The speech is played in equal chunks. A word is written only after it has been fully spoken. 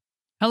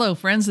Hello,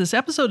 friends. This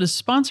episode is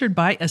sponsored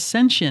by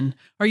Ascension.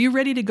 Are you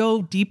ready to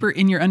go deeper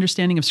in your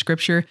understanding of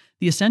Scripture?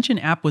 The Ascension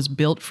app was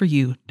built for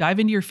you. Dive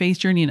into your faith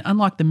journey and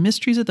unlock the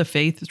mysteries of the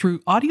faith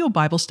through audio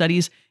Bible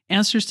studies,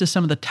 answers to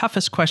some of the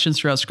toughest questions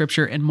throughout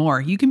Scripture, and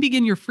more. You can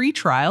begin your free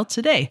trial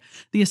today.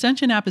 The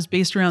Ascension app is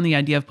based around the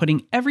idea of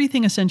putting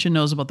everything Ascension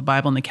knows about the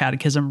Bible and the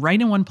Catechism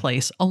right in one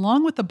place,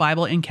 along with the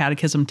Bible and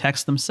Catechism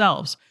texts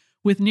themselves.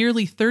 With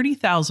nearly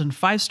 30,000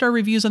 five-star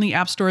reviews on the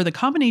App Store, the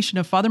combination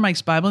of Father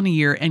Mike's Bible in a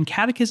Year and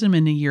Catechism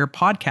in a Year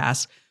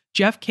podcasts,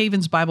 Jeff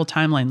Caven's Bible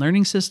Timeline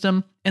Learning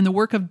System, and the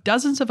work of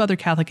dozens of other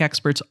Catholic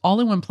experts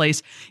all in one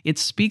place, it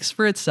speaks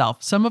for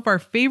itself. Some of our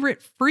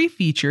favorite free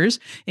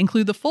features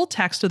include the full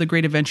text of the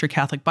Great Adventure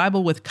Catholic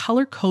Bible with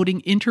color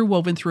coding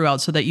interwoven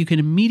throughout so that you can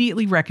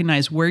immediately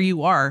recognize where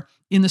you are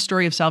in the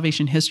story of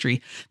salvation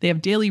history. They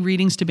have daily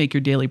readings to make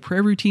your daily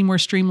prayer routine more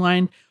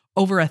streamlined,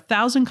 over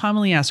 1,000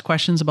 commonly asked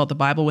questions about the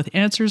Bible with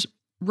answers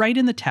right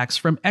in the text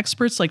from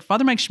experts like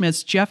Father Mike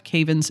Schmitz, Jeff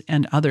Cavens,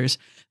 and others.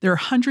 There are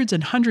hundreds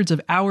and hundreds of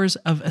hours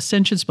of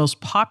Ascension's most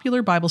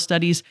popular Bible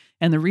studies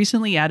and the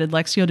recently added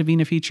Lectio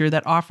Divina feature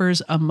that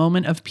offers a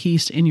moment of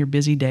peace in your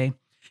busy day.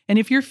 And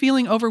if you're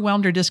feeling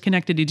overwhelmed or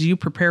disconnected as you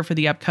prepare for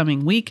the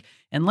upcoming week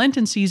and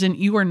Lenten season,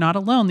 you are not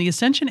alone. The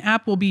Ascension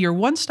app will be your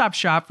one-stop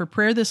shop for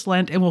prayer this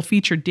Lent and will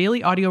feature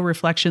daily audio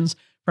reflections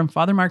from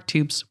Father Mark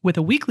Toops with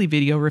a weekly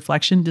video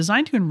reflection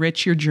designed to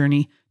enrich your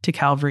journey to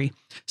Calvary.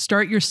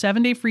 Start your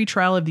 7-day free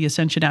trial of the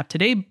Ascension app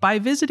today by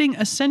visiting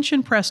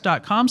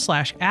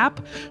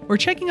ascensionpress.com/app or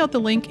checking out the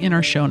link in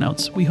our show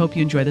notes. We hope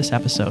you enjoy this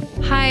episode.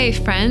 Hi,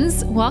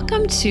 friends.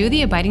 Welcome to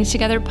the Abiding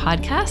Together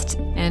podcast.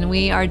 And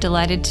we are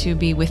delighted to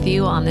be with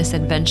you on this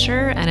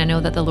adventure. And I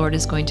know that the Lord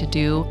is going to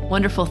do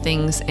wonderful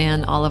things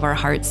in all of our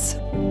hearts.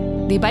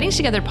 The Abiding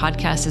Together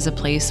podcast is a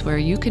place where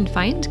you can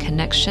find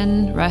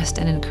connection, rest,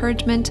 and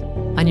encouragement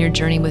on your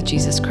journey with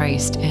Jesus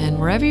Christ. And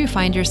wherever you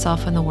find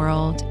yourself in the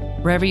world,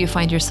 wherever you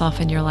find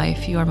yourself in your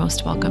life, you are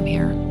most welcome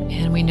here.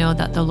 And we know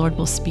that the Lord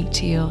will speak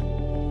to you.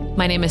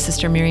 My name is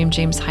Sister Miriam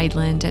James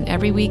Heidland, and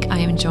every week I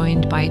am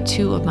joined by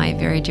two of my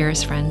very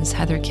dearest friends,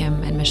 Heather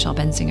Kim and Michelle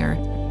Benzinger.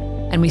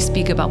 And we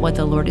speak about what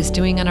the Lord is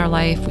doing in our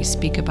life. We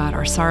speak about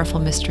our sorrowful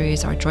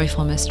mysteries, our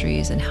joyful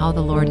mysteries, and how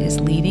the Lord is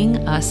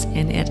leading us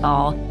in it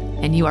all.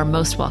 And you are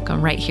most welcome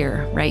right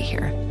here, right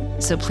here.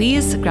 So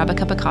please grab a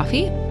cup of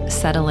coffee,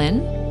 settle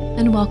in,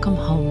 and welcome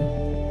home.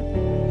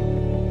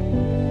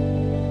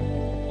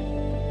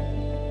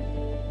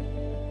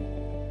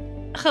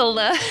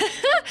 Hello.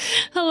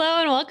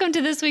 Hello, and welcome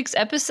to this week's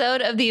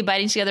episode of the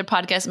Abiding Together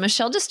podcast.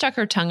 Michelle just stuck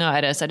her tongue out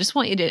at us. I just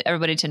want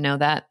everybody to know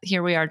that.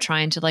 Here we are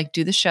trying to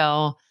do the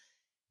show.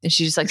 And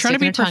she's just trying to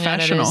be her tongue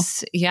professional. Out at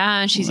us.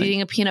 Yeah, and she's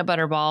eating a peanut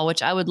butter ball,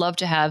 which I would love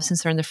to have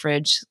since they're in the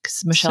fridge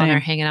because Michelle and I are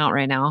hanging out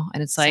right now.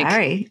 And it's like,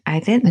 sorry, I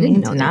didn't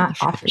mean to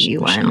not offer you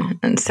one.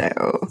 And so,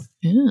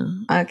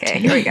 okay,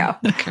 here we go.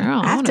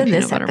 Girl, after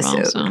this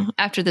episode,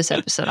 after this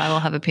episode, I will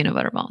have a peanut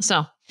butter ball.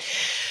 So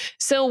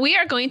we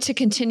are going to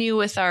continue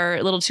with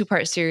our little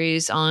 2-part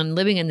series on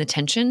living in the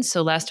tension.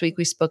 So last week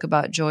we spoke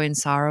about joy and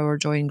sorrow, or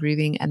joy and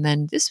grieving. And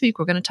then this week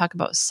we're going to talk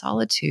about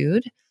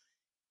solitude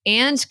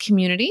and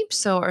community.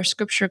 So our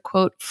scripture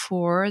quote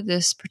for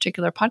this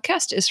particular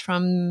podcast is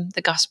from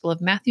the Gospel of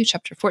Matthew,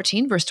 chapter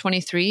 14, verse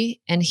 23.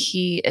 And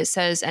it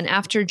says, "And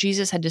after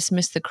Jesus had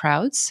dismissed the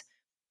crowds,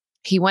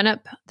 he went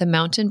up the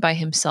mountain by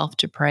himself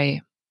to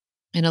pray."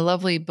 And a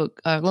lovely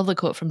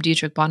quote from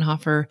Dietrich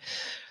Bonhoeffer,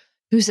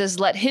 who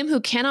says, "Let him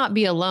who cannot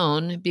be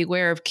alone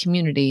beware of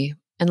community,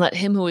 and let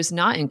him who is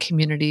not in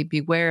community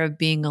beware of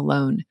being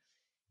alone.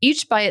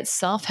 Each by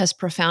itself has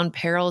profound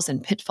perils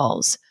and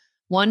pitfalls.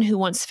 One who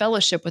wants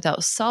fellowship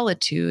without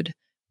solitude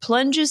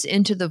plunges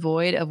into the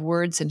void of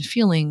words and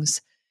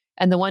feelings,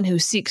 and the one who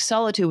seeks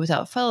solitude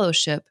without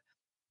fellowship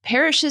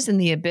perishes in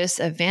the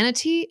abyss of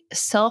vanity,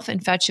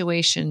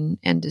 self-infatuation,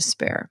 and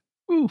despair."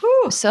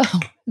 So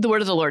the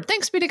word of the Lord.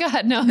 Thanks be to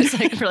God. No, it's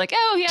like, we're like,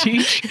 oh yeah.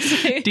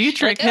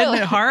 Dietrich hitting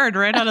it hard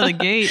right out of the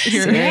gate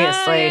here.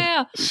 Seriously.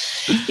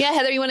 Yeah,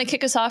 Heather, you want to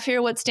kick us off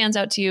here? What stands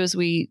out to you as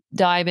we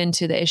dive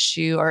into the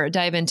issue, or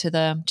dive into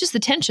the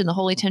tension, the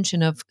holy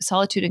tension of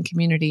solitude and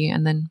community,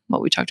 and then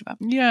what we talked about?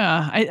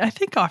 Yeah, I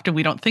think often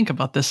we don't think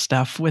about this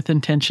stuff with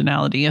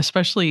intentionality,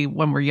 especially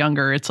when we're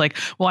younger. It's like,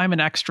 well, I'm an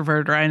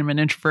extrovert or I'm an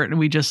introvert, and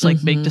we just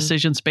make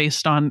decisions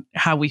based on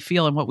how we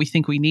feel and what we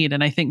think we need.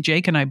 And I think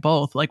Jake and I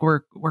both,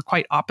 we're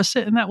quite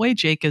opposite in that way.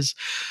 Jake is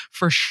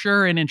for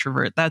sure an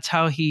introvert. That's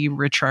how he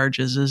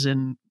recharges, is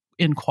in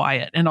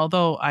quiet. And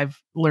although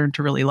I've learned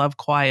to really love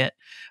quiet,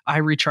 I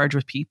recharge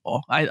with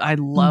people. I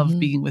love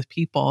being with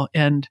people.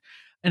 And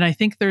I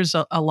think there's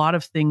a lot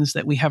of things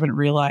that we haven't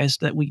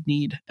realized that we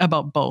need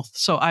about both.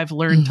 So I've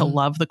learned to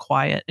love the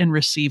quiet and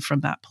receive from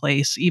that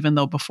place, even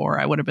though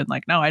before I would have been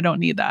like, no, I don't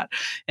need that.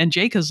 And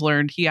Jake has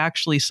learned he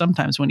actually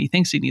sometimes when he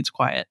thinks he needs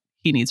quiet,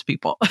 he needs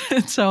people.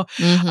 And so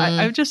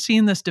I've just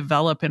seen this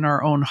develop in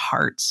our own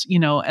hearts,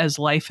 as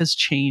life has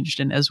changed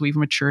and as we've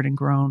matured and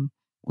grown,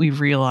 we've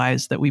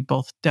realized that we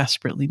both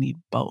desperately need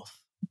both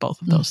of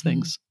those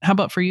things. How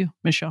about for you,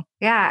 Michelle?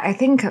 Yeah, I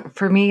think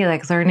for me,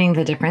 learning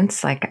the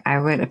difference,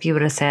 if you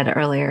would have said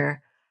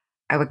earlier,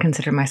 I would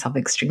consider myself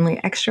extremely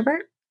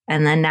extrovert.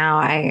 And then now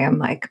I am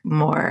like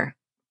more,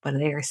 what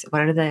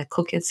are the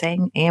cool kids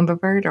saying?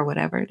 Ambivert or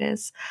whatever it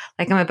is.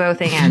 Like I'm at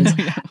both ends,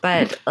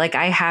 but like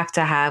I have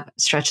to have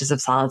stretches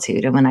of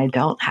solitude. And when I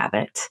don't have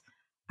it,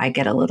 I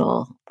get a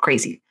little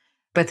crazy.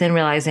 But then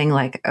realizing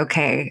like,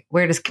 okay,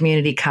 where does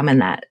community come in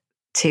that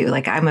too?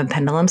 Like I'm a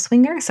pendulum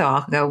swinger, so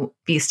I'll go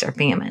feast or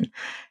famine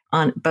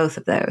on both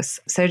of those.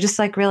 So just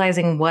like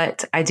realizing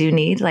what I do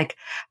need. Like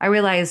I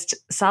realized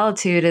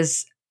solitude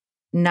is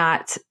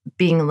not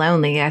being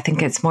lonely. I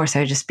think it's more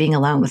so just being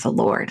alone with the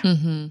Lord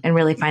and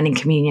really finding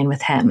communion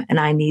with him.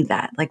 And I need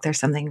that. Like there's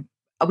something,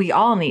 we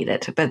all need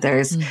it, but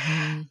there's,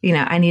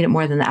 I need it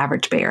more than the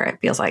average bear. It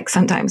feels like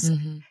sometimes.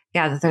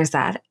 Yeah, that there's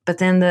that. But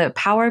then the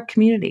power of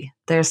community.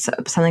 There's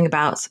something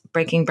about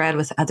breaking bread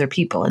with other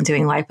people and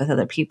doing life with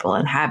other people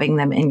and having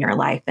them in your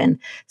life and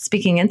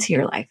speaking into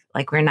your life.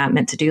 Like we're not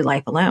meant to do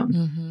life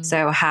alone.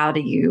 So how do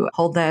you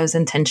hold those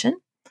in tension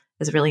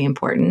is really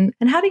important.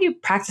 And how do you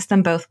practice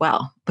them both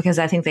well? Because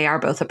I think they are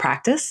both a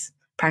practice,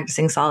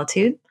 practicing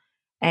solitude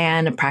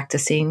and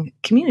practicing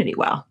community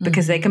well,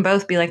 because they can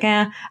both be like,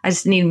 I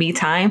just need me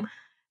time.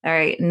 All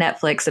right,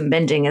 Netflix and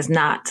binging is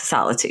not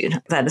solitude.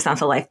 That is not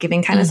the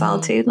life-giving kind of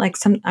solitude. Like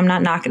I'm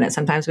not knocking it.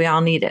 Sometimes we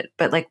all need it.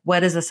 But like,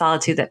 what is the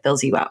solitude that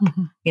fills you up?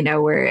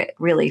 Where it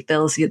really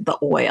fills you,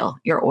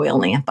 your oil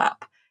lamp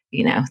up,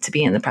 to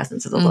be in the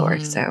presence of the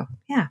Lord. So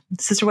yeah.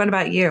 Sister, what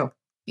about you?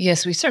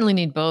 Yes, we certainly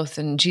need both.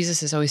 And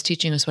Jesus is always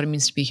teaching us what it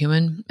means to be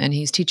human. And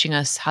he's teaching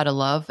us how to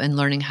love and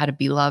learning how to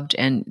be loved.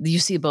 And you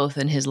see both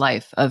in his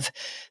life of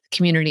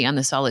community and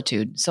the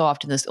solitude. So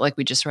often this, like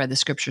we just read, the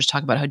scriptures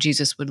talk about how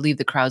Jesus would leave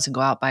the crowds and go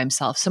out by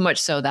himself. So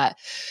much so that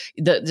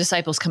the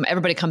disciples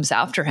everybody comes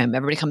after him.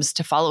 Everybody comes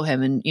to follow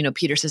him. And,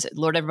 Peter says,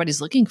 Lord,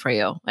 everybody's looking for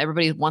you.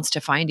 Everybody wants to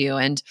find you.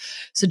 And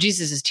so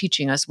Jesus is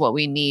teaching us what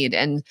we need.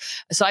 And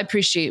so I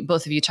appreciate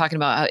both of you talking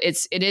about how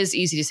it is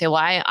easy to say,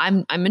 well,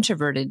 I'm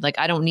introverted. Like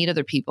I don't need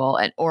other people,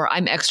 or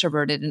I'm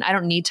extroverted and I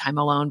don't need time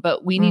alone,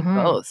 but we need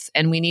both.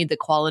 And we need the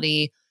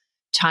quality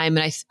time.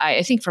 And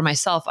I think for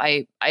myself,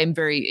 I am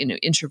very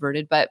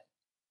introverted, but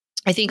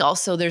I think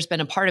also there's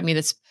been a part of me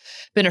that's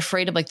been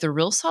afraid of like the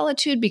real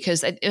solitude,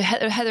 because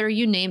Heather,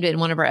 you named it in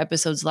one of our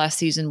episodes last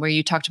season where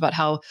you talked about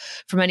how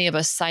for many of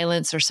us,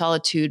 silence or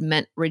solitude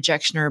meant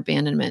rejection or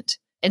abandonment.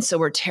 And so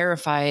we're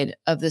terrified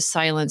of the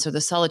silence or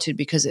the solitude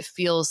because it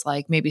feels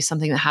like maybe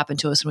something that happened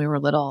to us when we were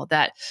little,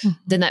 that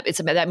then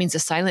that means a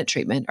silent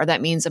treatment, or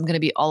that means I'm going to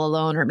be all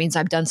alone, or it means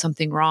I've done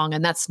something wrong.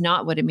 And that's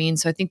not what it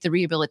means. So I think the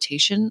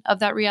rehabilitation of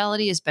that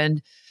reality has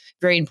been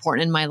very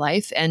important in my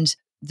life. And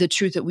the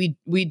truth that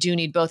we do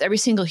need both. Every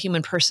single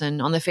human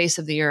person on the face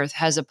of the earth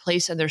has a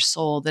place in their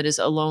soul that is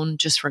alone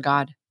just for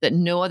God, that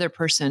no other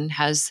person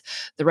has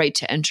the right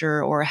to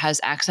enter or has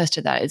access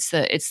to that.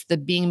 It's the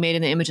being made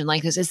in the image and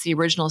likeness. It's the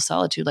original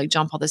solitude, like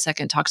John Paul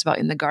II talks about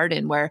in the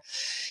garden, where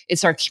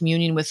it's our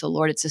communion with the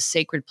Lord. It's a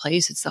sacred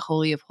place. It's the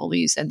Holy of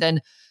Holies. And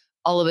then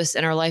all of us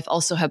in our life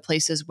also have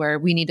places where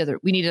we need other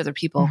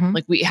people.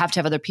 Like we have to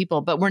have other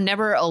people, but we're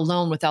never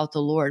alone without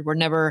the Lord. We're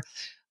never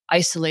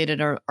isolated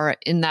or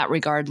in that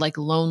regard, like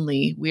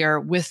lonely. We are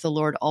with the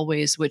Lord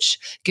always,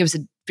 which gives a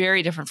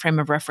very different frame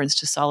of reference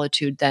to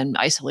solitude than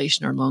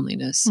isolation or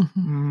loneliness.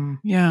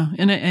 Yeah.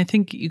 And I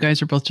think you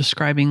guys are both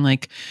describing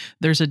like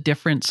there's a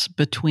difference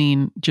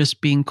between just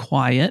being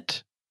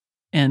quiet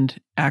and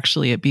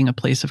actually it being a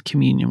place of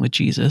communion with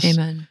Jesus.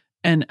 Amen.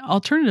 And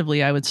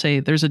alternatively, I would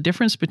say there's a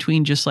difference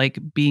between just like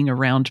being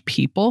around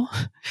people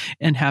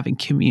and having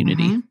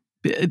community.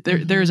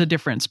 There's a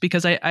difference,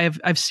 because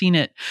I've seen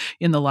it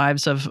in the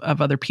lives of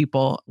other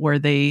people where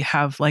they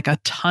have like a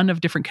ton of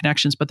different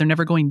connections, but they're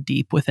never going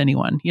deep with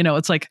anyone.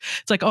 It's like,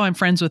 oh, I'm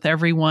friends with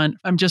everyone.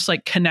 I'm just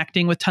like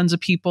connecting with tons of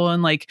people.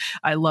 And like,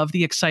 I love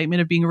the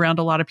excitement of being around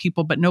a lot of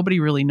people, but nobody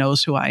really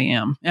knows who I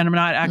am. And I'm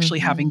not actually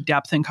having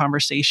depth in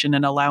conversation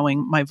and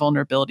allowing my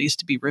vulnerabilities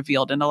to be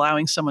revealed and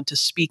allowing someone to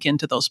speak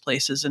into those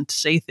places and to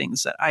say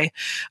things that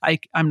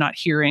I'm not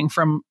hearing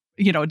from,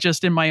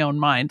 just in my own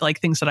mind,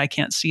 like things that I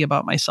can't see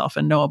about myself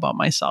and know about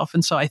myself.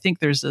 And so I think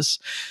there's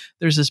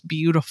this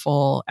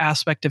beautiful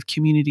aspect of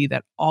community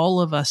that all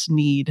of us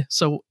need.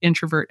 So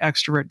introvert,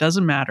 extrovert,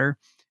 doesn't matter.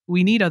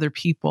 We need other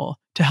people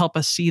to help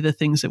us see the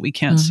things that we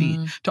can't see,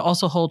 to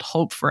also hold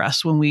hope for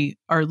us when we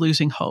are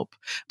losing hope,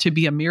 to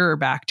be a mirror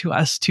back to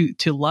us, to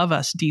love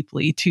us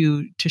deeply,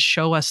 to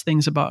show us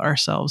things about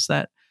ourselves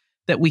that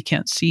we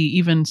can't see,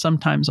 even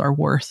sometimes our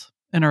worth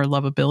and our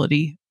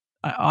lovability.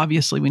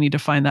 Obviously, we need to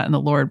find that in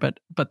the Lord,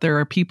 but there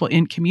are people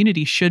in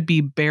community should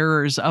be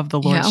bearers of the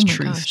Lord's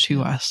truth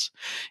to us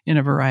in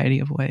a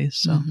variety of ways.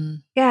 So,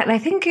 yeah, and I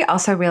think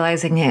also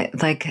realizing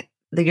it, like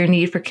your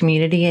need for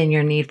community and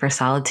your need for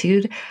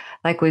solitude,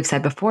 like we've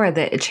said before,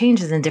 that it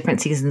changes in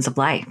different seasons of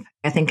life.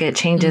 I think it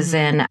changes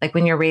in like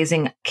when you're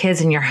raising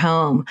kids in your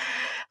home,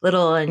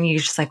 little, and you're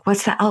just like,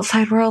 what's the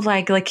outside world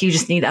like? Like you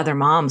just need other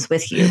moms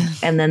with you,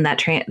 and then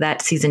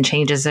that season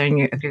changes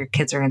if your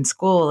kids are in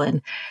school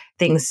and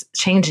things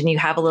change and you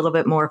have a little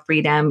bit more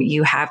freedom,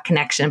 you have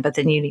connection, but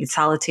then you need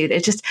solitude.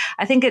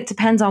 I think it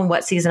depends on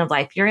what season of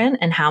life you're in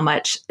and how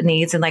much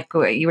needs. And like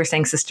what you were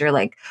saying, sister,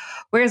 like,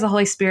 where's the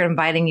Holy Spirit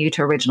inviting you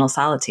to original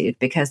solitude?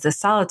 Because the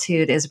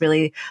solitude is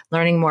really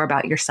learning more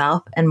about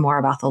yourself and more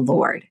about the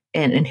Lord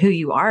and who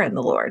you are in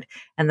the Lord.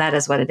 And that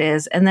is what it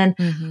is. And then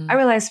I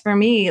realized for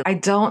me, I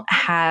don't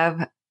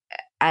have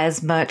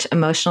as much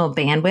emotional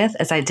bandwidth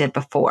as I did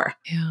before.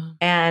 Yeah.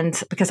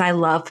 And because I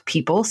love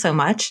people so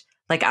much,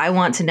 like I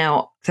want to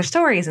know their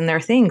stories and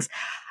their things.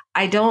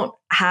 I don't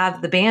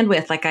have the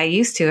bandwidth like I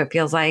used to, it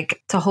feels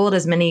like, to hold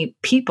as many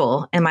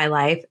people in my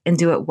life and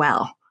do it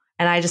well.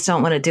 And I just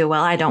don't want to do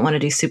well. I don't want to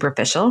do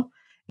superficial.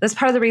 That's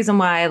part of the reason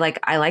why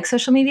I like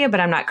social media, but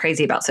I'm not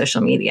crazy about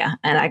social media.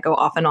 And I go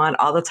off and on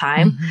all the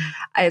time.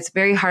 It's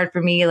very hard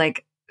for me.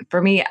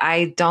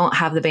 I don't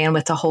have the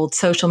bandwidth to hold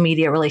social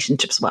media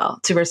relationships well,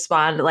 to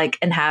respond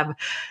and have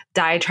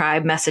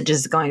direct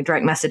messages going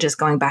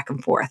back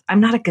and forth.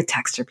 I'm not a good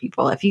texter,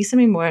 people. If you send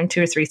me more than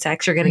 2 or 3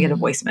 texts, you're going to get a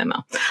voice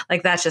memo.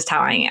 That's just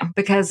how I am,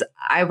 because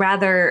I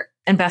rather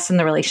invest in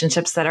the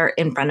relationships that are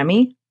in front of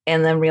me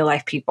and then real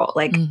life people.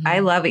 I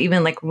love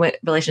even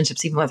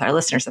relationships, even with our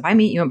listeners. If I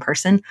meet you in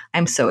person,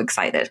 I'm so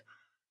excited.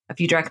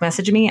 If you direct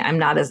message me,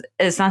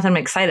 it's not that I'm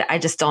excited. I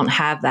just don't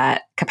have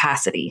that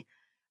capacity.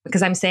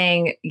 Because I'm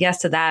saying yes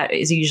to that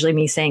is usually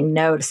me saying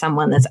no to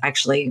someone that's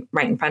actually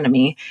right in front of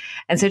me.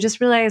 And so just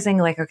realizing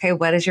okay,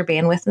 what is your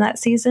bandwidth in that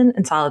season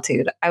in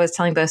solitude? I was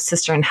telling both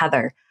sister and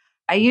Heather,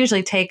 I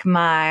usually take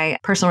my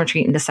personal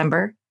retreat in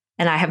December,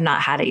 and I have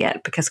not had it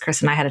yet because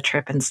Chris and I had a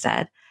trip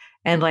instead.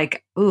 And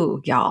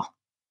ooh, y'all,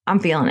 I'm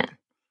feeling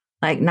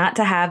it. Not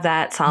to have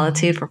that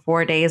solitude for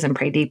 4 days and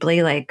pray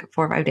deeply,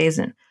 4 or 5 days,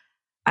 and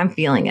I'm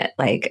feeling it.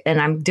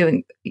 And I'm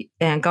going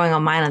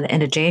on mine on the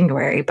end of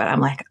January, but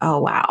I'm oh,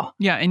 wow.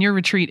 Yeah. And your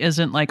retreat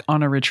isn't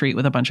on a retreat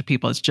with a bunch of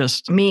people. It's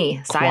just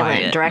me, silent,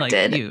 quiet,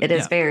 directed. It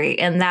is very,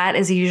 and that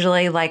is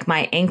usually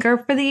my anchor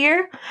for the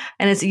year.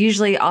 And it's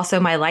usually also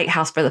my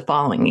lighthouse for the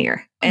following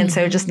year. And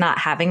so just not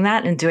having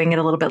that and doing it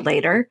a little bit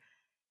later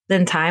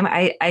than time,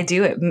 I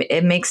do it.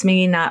 It makes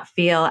me not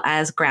feel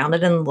as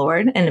grounded in the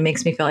Lord. And it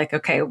makes me feel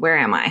okay, where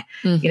am I?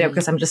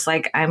 Because I'm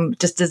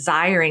just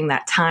desiring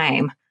that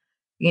time.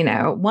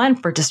 One,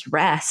 for just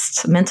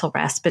rest, mental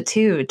rest, but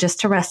 2, just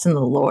to rest in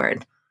the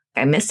Lord.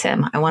 I miss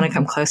him. I want to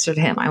come closer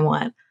to him.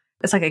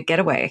 It's like a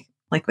getaway,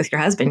 with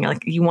your husband.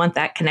 You want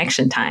that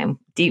connection time,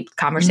 deep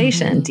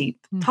conversation,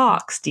 deep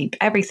talks, deep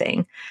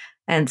everything.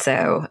 And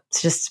so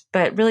it's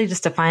but really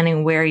just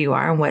defining where you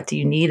are and what do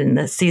you need in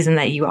the season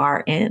that you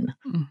are in.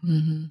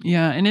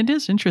 Yeah. And it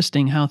is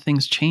interesting how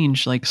things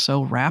change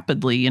so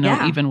rapidly,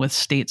 even with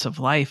states of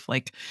life.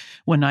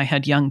 When I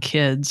had young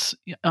kids,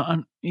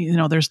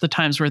 there's the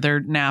times where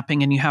they're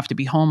napping and you have to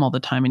be home all the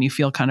time and you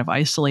feel kind of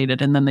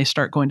isolated. And then they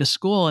start going to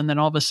school. And then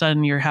all of a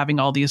sudden you're having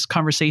all these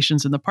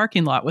conversations in the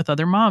parking lot with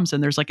other moms.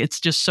 And there's it's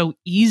just so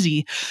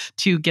easy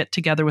to get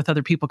together with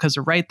other people because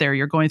they're right there.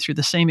 You're going through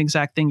the same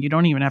exact thing. You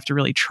don't even have to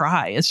really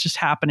try. It's just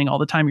happening all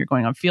the time. You're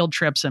going on field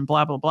trips and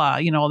blah, blah, blah,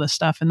 all this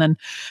stuff. And then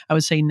I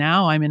would say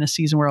now I'm in a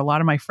season where a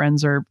lot of my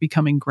friends are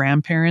becoming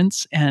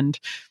grandparents and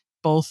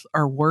both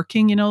are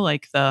working,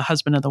 the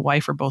husband and the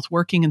wife are both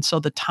working. And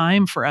so the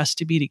time for us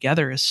to be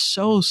together is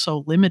so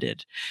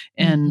limited.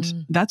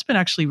 And that's been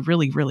actually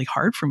really, really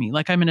hard for me.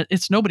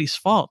 It's nobody's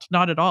fault,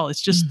 not at all.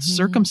 It's just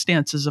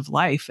circumstances of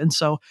life. And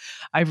so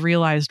I've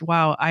realized,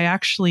 wow, I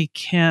actually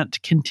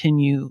can't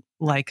continue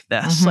like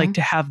this,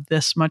 to have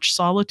this much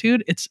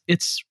solitude.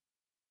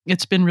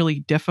 It's been really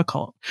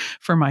difficult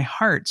for my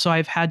heart. So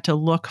I've had to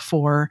look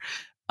for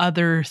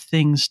other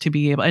things to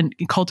be able and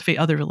cultivate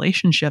other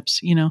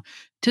relationships,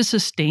 to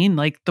sustain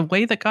the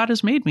way that God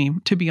has made me,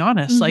 to be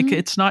honest.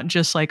 It's not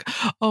just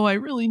oh, I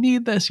really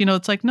need this,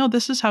 it's no,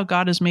 this is how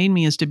God has made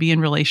me, is to be in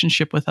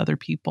relationship with other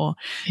people.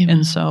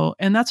 Amen.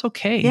 And that's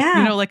okay.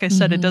 Yeah. Like I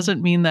said, it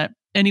doesn't mean that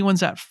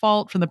anyone's at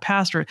fault from the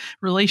past, or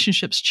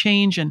relationships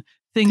change and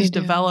things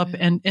develop,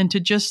 and to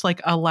just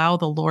allow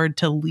the Lord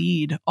to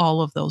lead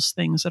all of those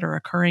things that are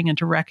occurring and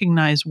to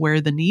recognize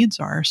where the needs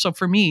are. So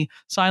for me,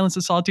 silence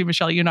and solitude,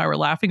 Michelle, you and I were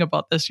laughing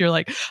about this.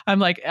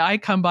 I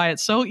come by it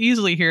so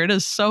easily here. It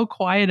is so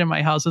quiet in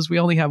my house as we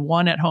only have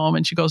one at home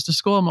and she goes to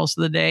school most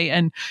of the day.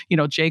 And,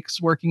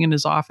 Jake's working in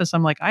his office.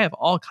 I'm I have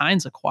all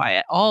kinds of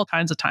quiet, all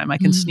kinds of time I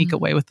can sneak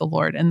away with the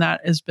Lord. And that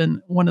has been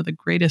one of the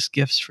greatest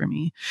gifts for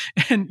me.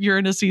 And you're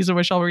in a season,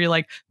 Michelle, where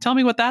you're tell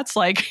me what that's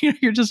like.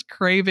 You're just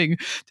craving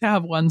to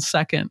have 1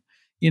 second,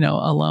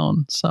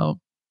 alone. So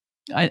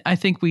I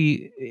think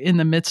we, in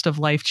the midst of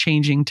life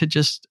changing, to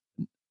just,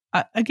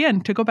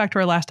 again, to go back to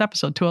our last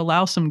episode, to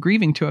allow some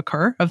grieving to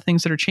occur of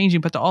things that are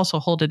changing, but to also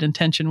hold it in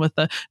tension with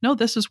no,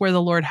 this is where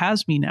the Lord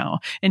has me now,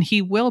 and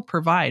he will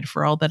provide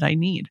for all that I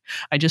need.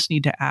 I just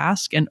need to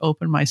ask and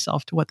open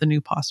myself to what the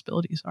new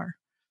possibilities are.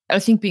 I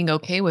think being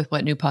okay with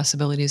what new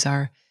possibilities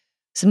are.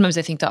 Sometimes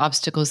I think the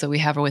obstacles that we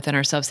have are within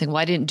ourselves, saying,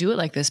 well, I didn't do it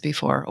like this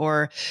before,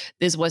 or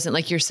this wasn't,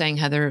 like you're saying,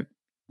 Heather.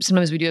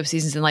 Sometimes we do have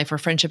seasons in life where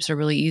friendships are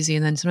really easy.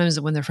 And then sometimes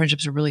when their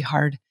friendships are really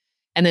hard,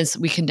 And then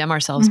we condemn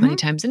ourselves many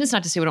times. And it's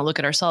not to say we don't look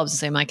at ourselves and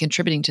say, am I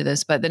contributing to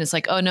this? But then it's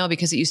like, oh no,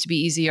 because it used to be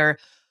easy, or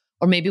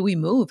maybe we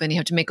move and you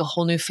have to make a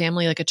whole new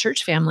family, like a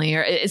church family,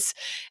 or it's,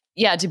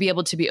 to be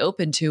able to be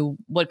open to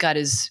what God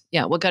is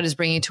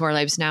bringing to our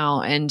lives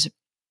now. And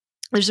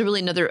there's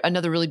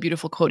another really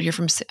beautiful quote here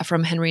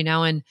from Henry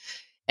Nouwen.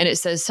 And it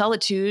says,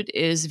 solitude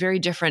is very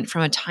different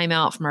from a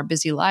timeout from our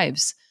busy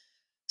lives.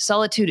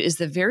 Solitude is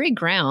the very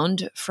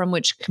ground from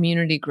which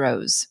community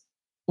grows.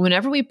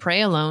 Whenever we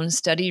pray alone,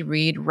 study,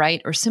 read,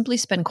 write, or simply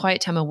spend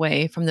quiet time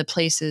away from the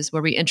places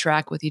where we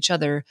interact with each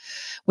other,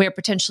 we are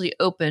potentially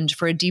opened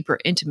for a deeper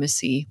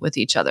intimacy with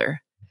each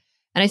other.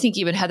 And I think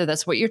even Heather,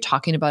 that's what you're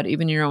talking about,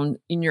 even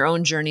in your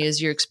own journey, as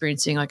you're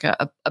experiencing like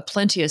a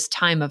plenteous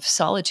time of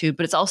solitude,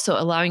 but it's also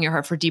allowing your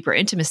heart for deeper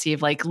intimacy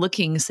of like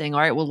looking, saying,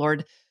 all right, well,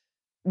 Lord,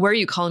 where are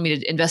you calling me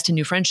to invest in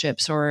new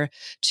friendships, or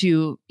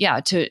to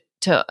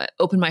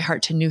open my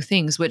heart to new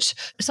things, which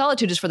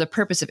solitude is for the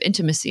purpose of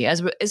intimacy,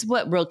 as is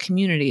what real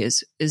community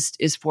is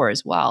for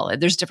as well.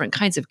 There's different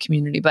kinds of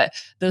community, but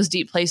those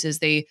deep places,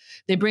 they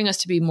bring us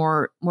to be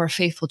more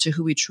faithful to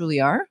who we truly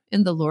are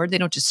in the Lord. They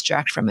don't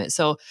distract from it.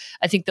 So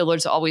I think the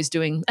Lord's always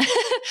doing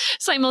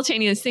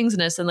simultaneous things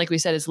in us. And like we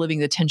said, it's living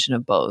the tension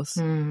of both.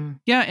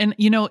 Yeah. And,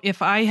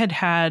 if I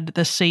had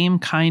the same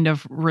kind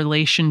of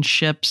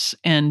relationships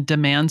and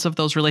demands of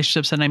those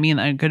relationships, and I mean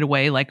in a good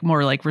way, like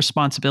more like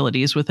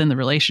responsibilities within the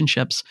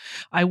relationships,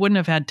 I wouldn't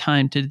have had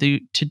time to do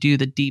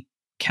the deep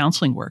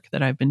counseling work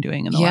that I've been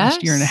doing in the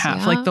last year and a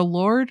half. Yeah. Like the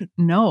Lord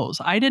knows.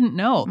 I didn't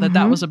know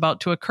that was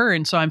about to occur.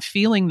 And so I'm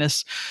feeling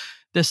this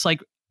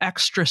like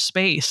extra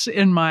space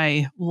in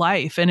my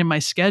life and in my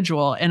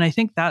schedule. And I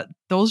think that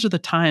those are the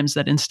times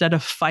that instead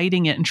of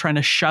fighting it and trying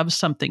to shove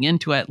something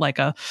into it like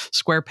a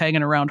square peg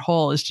in a round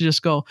hole, is to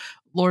just go,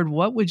 Lord,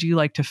 what would you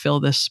like to fill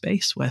this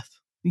space with?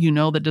 You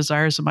know the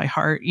desires of my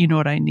heart. You know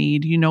what I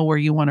need. You know where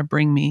you want to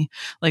bring me.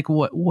 Like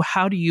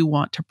how do you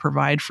want to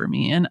provide for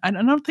me? And I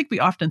don't think we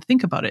often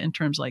think about it in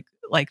terms like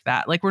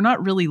that. Like we're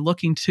not really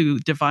looking to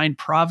divine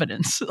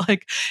providence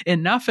like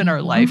enough in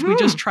our life. We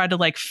just try to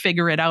like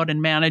figure it out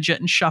and manage it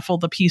and shuffle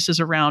the pieces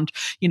around,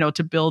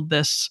 to build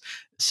this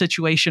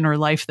situation or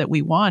life that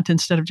we want,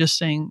 instead of just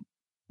saying,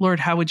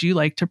 Lord, how would you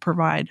like to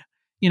provide,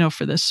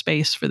 for this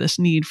space, for this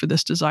need, for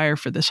this desire,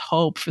 for this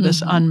hope, for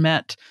this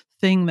unmet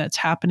thing that's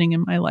happening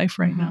in my life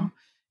right now,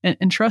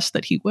 and trust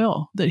that he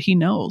will, that he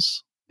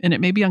knows. And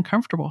it may be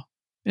uncomfortable.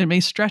 It may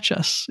stretch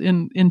us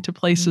into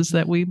places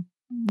that we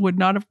would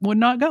not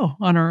go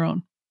on our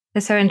own.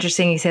 It's so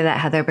interesting you say that,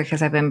 Heather,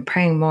 because I've been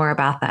praying more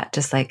about that,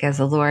 just like as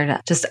the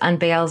Lord just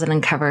unveils and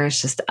uncovers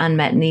just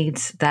unmet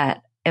needs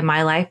that in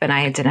my life, and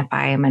I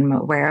identify them and I'm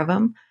aware of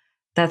them,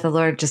 that the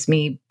Lord, just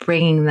me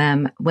bringing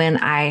them when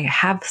I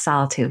have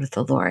solitude with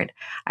the Lord.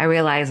 I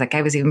realize, like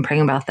I was even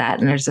praying about that,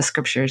 and there's the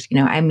scriptures,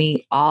 I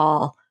meet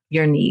all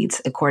your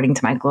needs according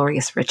to my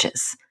glorious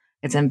riches.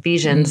 It's in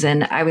Ephesians.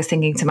 And I was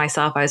thinking to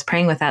myself, I was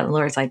praying with that, and the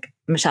Lord's like,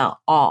 Michelle,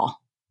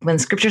 all. When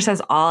scripture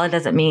says all, it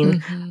doesn't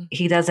mean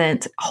he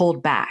doesn't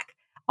hold back.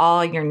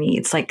 All your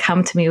needs, like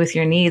come to me with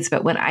your needs.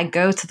 But when I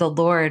go to the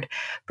Lord,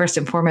 first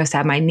and foremost, to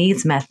have my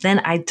needs met, then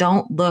I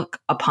don't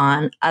look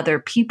upon other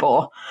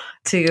people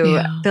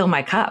to fill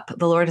my cup.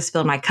 The Lord has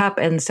filled my cup.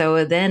 And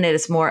so then it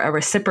is more a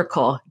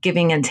reciprocal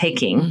giving and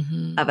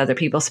taking of other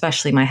people,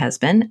 especially my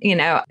husband,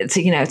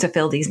 to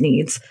fill these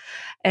needs.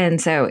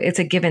 And so it's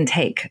a give and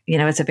take,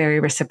 it's a very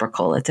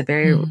reciprocal, it's a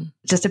very,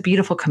 just a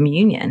beautiful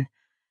communion,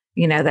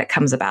 that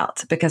comes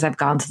about because I've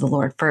gone to the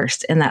Lord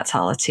first in that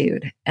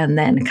solitude and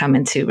then come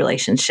into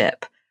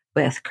relationship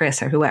with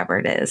Chris or whoever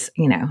it is.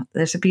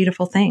 There's a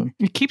beautiful thing.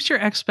 It keeps your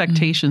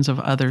expectations of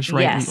others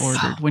rightly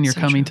ordered when you're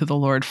coming to the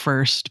Lord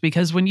first,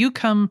 because when you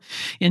come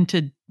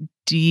into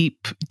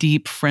deep,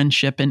 deep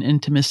friendship and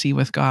intimacy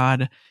with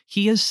God,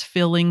 he is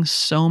filling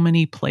so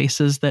many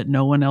places that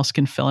no one else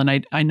can fill.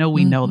 And I know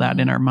we know that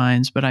in our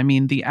minds, but I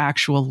mean the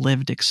actual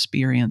lived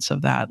experience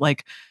of that.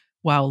 Like,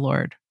 wow,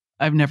 Lord,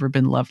 I've never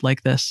been loved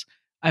like this.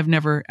 I've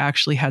never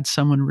actually had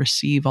someone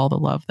receive all the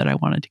love that I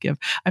wanted to give.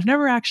 I've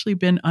never actually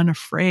been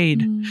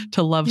unafraid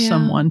to love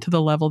someone to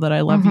the level that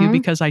I love you,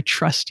 because I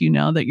trust you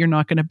now that you're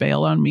not going to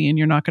bail on me and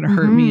you're not going to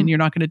hurt me and you're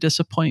not going to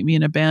disappoint me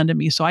and abandon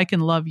me. So I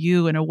can love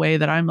you in a way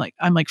that I'm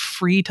like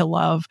free to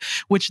love,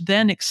 which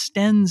then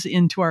extends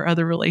into our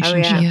other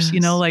relationships.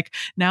 Like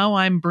now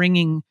I'm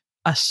bringing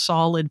a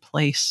solid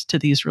place to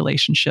these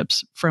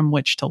relationships from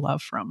which to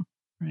love from.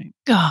 Right.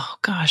 Oh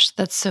gosh,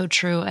 that's so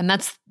true. And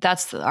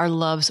that's our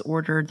loves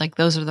ordered. Like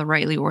those are the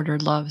rightly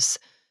ordered loves,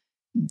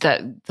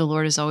 that the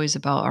Lord is always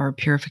about our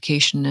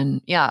purification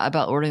and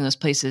about ordering those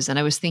places. And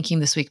I was thinking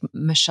this week,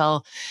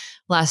 Michelle,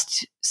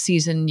 last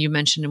season, you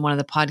mentioned in one of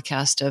the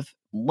podcasts of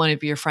one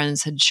of your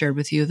friends had shared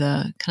with you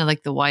the kind of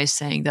like the wise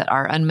saying that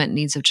our unmet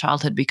needs of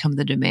childhood become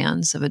the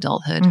demands of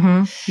adulthood.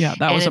 Yeah,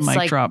 that was a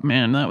mic drop,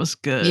 man. That was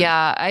good.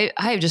 Yeah.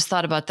 I have just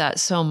thought about that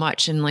so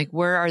much. And like,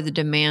 where are the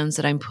demands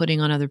that I'm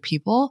putting on other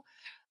people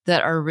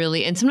that are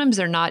really, and sometimes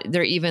they're not,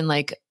 they're even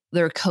like,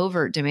 they're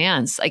covert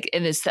demands. Like,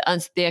 and it's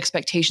the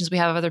expectations we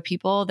have of other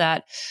people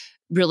that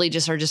really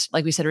just are just,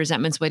 like we said,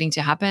 resentments waiting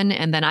to happen.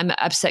 And then I'm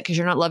upset because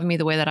you're not loving me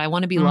the way that I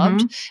want to be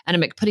loved. And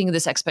I'm like putting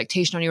this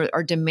expectation on you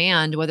or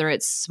demand, whether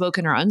it's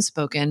spoken or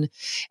unspoken,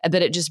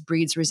 that it just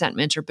breeds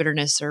resentment or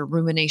bitterness or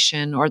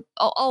rumination or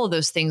all of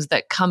those things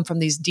that come from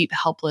these deep,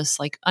 helpless,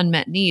 like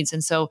unmet needs.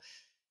 And so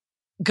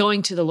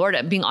going to the Lord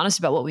and being honest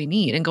about what we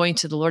need and going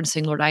to the Lord and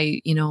saying, Lord, I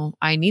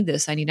need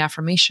this. I need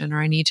affirmation, or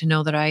I need to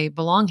know that I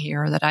belong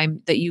here, or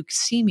that you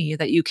see me,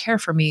 that you care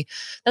for me.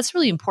 That's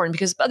really important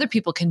because other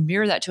people can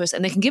mirror that to us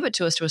and they can give it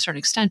to us to a certain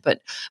extent. But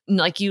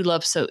like you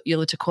love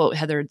to quote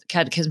Heather,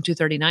 Catechism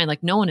 239,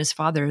 like no one is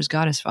father as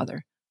God is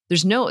father.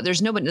 There's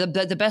nobody,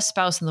 the best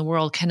spouse in the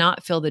world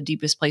cannot fill the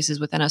deepest places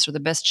within us, or the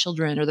best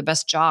children, or the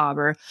best job,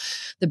 or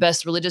the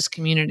best religious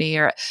community,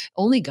 or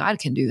only God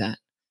can do that.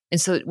 And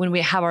so when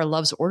we have our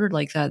loves ordered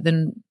like that,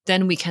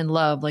 then we can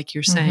love, like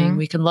you're saying,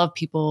 we can love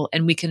people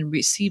and we can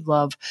receive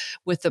love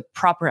with the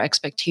proper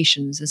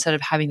expectations instead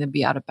of having them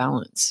be out of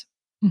balance.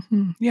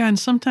 Yeah. And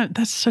sometimes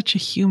that's such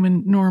a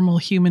normal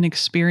human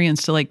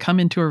experience to like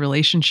come into a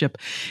relationship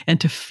and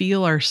to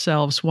feel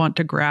ourselves want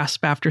to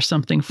grasp after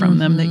something from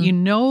them that you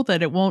know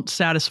that it won't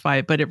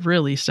satisfy, but it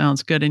really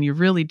sounds good. And you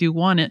really do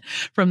want it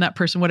from that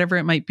person, whatever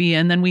it might be.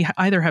 And then we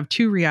either have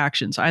two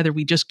reactions. Either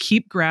we just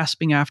keep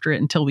grasping after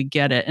it until we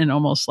get it and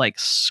almost like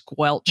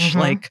squelch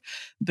like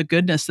the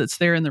goodness that's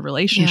there in the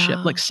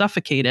relationship, like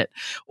suffocate it,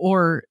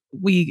 or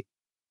we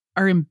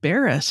are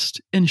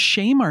embarrassed and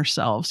shame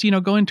ourselves,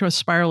 go into a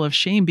spiral of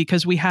shame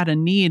because we had a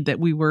need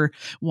that we were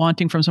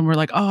wanting from someone. We're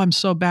like, oh, I'm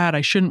so bad.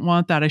 I shouldn't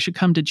want that. I should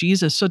come to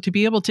Jesus. So to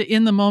be able to,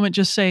 in the moment,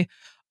 just say,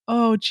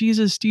 oh,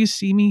 Jesus, do you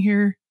see me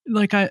here?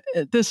 Like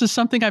this is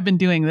something I've been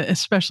doing,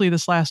 especially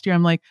this last year.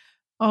 I'm like,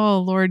 oh,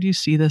 Lord, you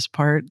see this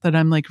part that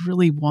I'm like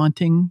really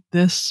wanting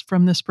this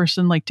from this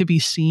person, like to be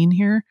seen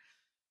here.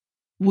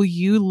 Will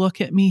you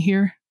look at me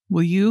here?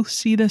 Will you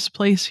see this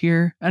place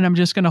here? And I'm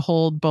just going to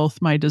hold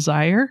both my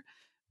desire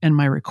and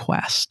my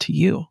request to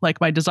you, like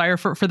my desire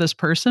for this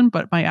person,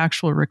 but my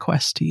actual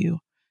request to you.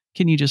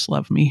 Can you just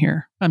love me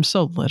here? I'm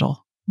so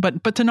little,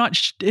 but to not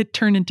it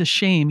turn into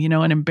shame,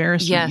 and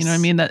embarrassment, you know what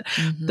I mean?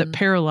 That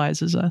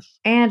paralyzes us.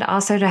 And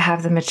also to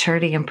have the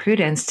maturity and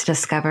prudence to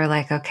discover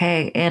like,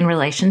 okay, in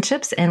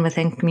relationships and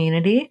within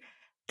community,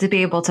 to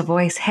be able to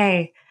voice,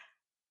 hey,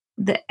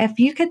 if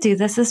you could do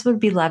this, this would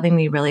be loving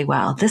me really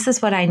well. This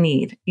is what I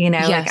need.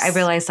 Like I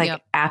realized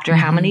after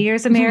how many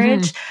years of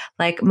marriage,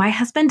 like my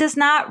husband does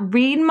not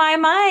read my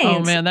mind. Oh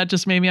man, that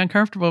just made me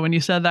uncomfortable when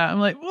you said that.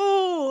 I'm like,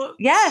 oh,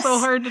 yes, so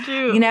hard to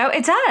do.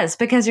 It does,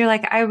 because you're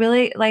like, I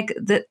really like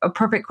a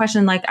perfect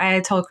question. Like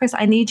I told Chris,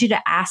 I need you to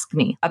ask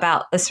me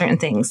about certain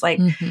things. Like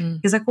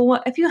he's like,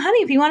 well, if you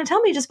want to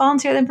tell me, just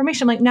volunteer the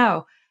information. I'm like,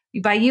 no,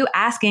 by you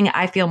asking,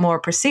 I feel more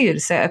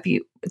pursued. So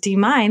do you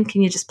mind?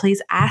 Can you just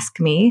please ask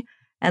me?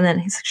 And then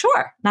he's like,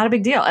 sure, not a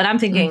big deal. And I'm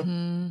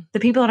thinking the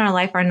people in our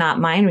life are not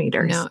mind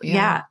readers. No,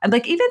 yeah.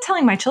 Like even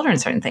telling my children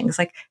certain things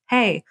like,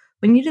 hey,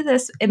 when you do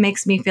this, it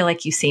makes me feel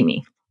like you see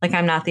me. Like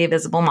I'm not the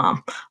invisible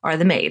mom or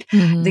the maid.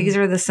 These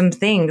are some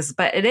things,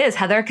 but it is,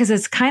 Heather, because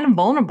it's kind of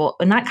vulnerable.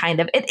 Not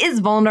kind of, it is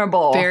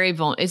vulnerable. Very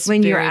vulnerable. It's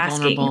when very you're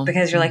asking vulnerable.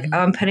 Because you're like, oh,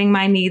 I'm putting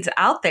my needs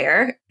out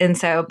there. And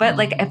so, but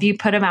like if you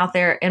put them out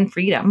there in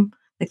freedom,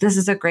 like this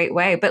is a great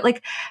way. But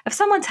like if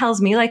someone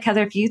tells me, like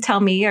Heather, if you tell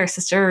me or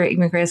sister or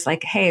even Chris,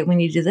 like, hey, when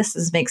you do this,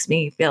 this makes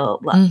me feel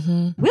loved,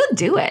 we'll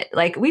do it.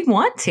 Like we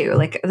want to,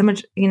 like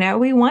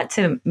we want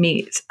to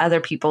meet other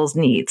people's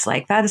needs.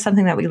 Like that is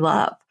something that we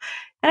love.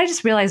 And I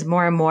just realized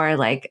more and more,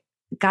 like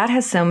God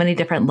has so many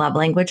different love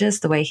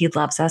languages, the way he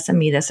loves us and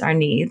meet us our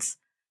needs.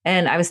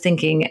 And I was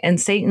thinking, and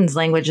Satan's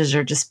languages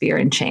are just fear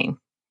and shame.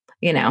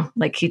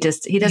 Like he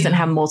doesn't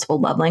have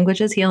multiple love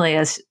languages. He only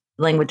has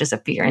languages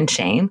of fear and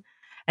shame.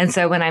 And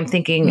so when I'm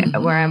thinking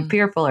where I'm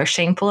fearful or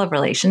shameful of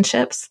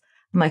relationships,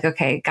 I'm like,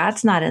 okay,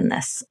 God's not in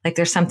this. Like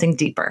there's something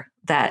deeper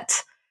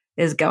that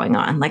is going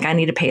on. Like I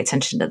need to pay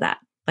attention to that.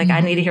 Like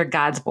I need to hear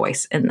God's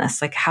voice in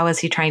this. Like how is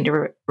he trying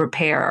to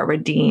repair or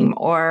redeem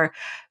or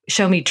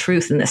show me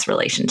truth in this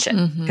relationship?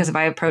 Because if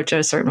I approach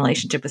a certain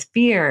relationship with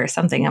fear or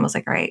something, I was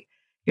like, all right,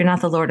 you're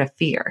not the Lord of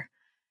fear.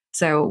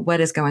 So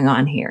what is going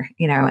on here?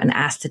 And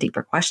ask the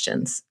deeper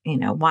questions.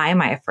 Why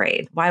am I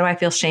afraid? Why do I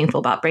feel shameful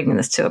about bringing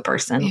this to a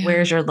person? Yeah.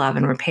 Where's your love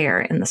and repair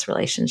in this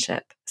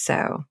relationship?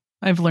 So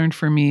I've learned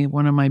for me,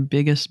 one of my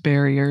biggest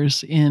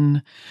barriers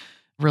in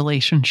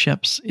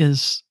relationships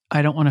is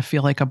I don't want to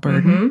feel like a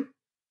burden.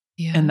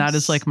 Yes. And that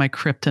is like my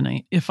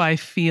kryptonite. If I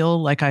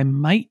feel like I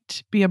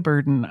might be a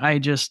burden, I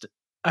just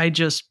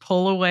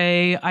pull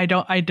away. I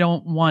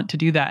don't want to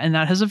do that. And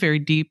that has a very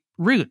deep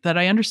root that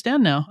I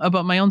understand now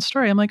about my own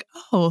story. I'm like,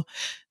 oh,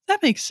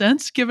 that makes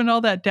sense given all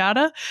that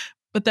data.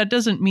 But that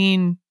doesn't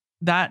mean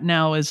that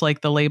now is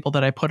like the label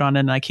that I put on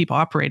it and I keep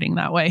operating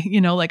that way.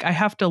 Like I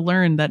have to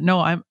learn that no,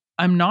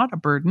 I'm not a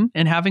burden,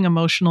 and having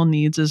emotional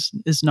needs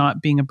is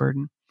not being a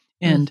burden.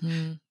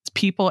 And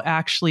people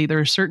actually,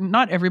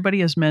 not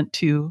everybody is meant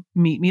to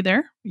meet me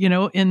there,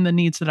 in the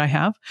needs that I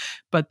have,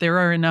 but there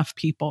are enough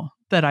people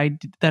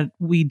that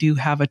we do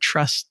have a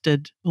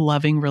trusted,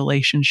 loving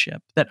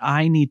relationship that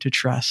I need to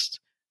trust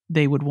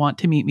they would want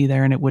to meet me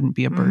there and it wouldn't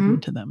be a burden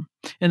to them.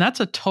 And that's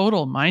a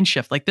total mind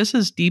shift. Like this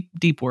is deep,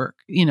 deep work,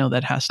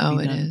 that has to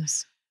be done. It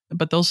is.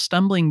 But those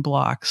stumbling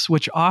blocks,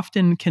 which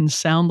often can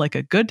sound like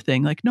a good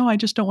thing, like, no, I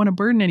just don't want to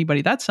burden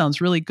anybody. That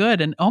sounds really good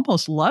and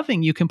almost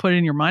loving. You can put it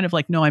in your mind of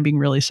like, no, I'm being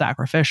really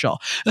sacrificial.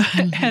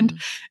 And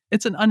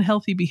it's an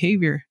unhealthy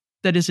behavior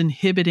that is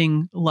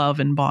inhibiting love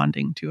and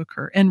bonding to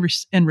occur and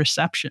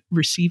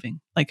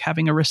receiving, like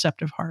having a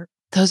receptive heart.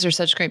 Those are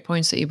such great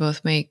points that you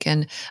both make.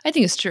 And I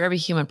think it's true. Every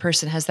human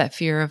person has that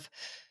fear of,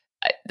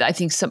 I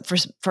think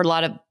for a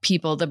lot of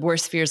people, the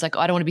worst fear is like, oh,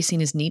 I don't want to be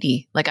seen as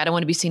needy. Like, I don't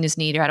want to be seen as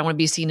needy, or I don't want to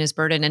be seen as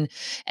burden. And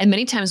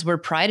many times we're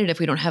prided if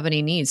we don't have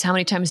any needs. How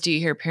many times do you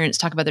hear parents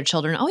talk about their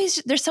children? Oh,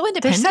 they're so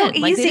independent. They're so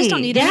easy. Like they just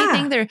don't need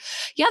anything.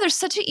 They're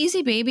such an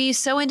easy baby,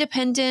 so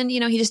independent.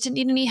 He just didn't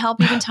need any help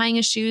even tying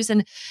his shoes.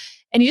 And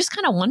you just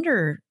kind of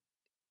wonder,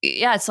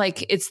 it's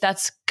like,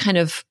 that's kind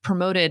of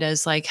promoted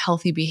as like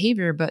healthy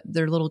behavior, but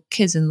they're little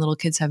kids and little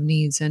kids have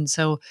needs. And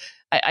so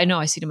I know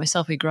I see to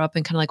myself, we grow up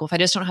and kind of like, well, if I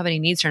just don't have any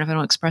needs, or if I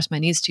don't express my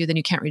needs to you, then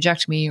you can't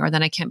reject me, or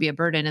then I can't be a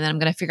burden. And then I'm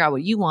going to figure out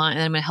what you want, and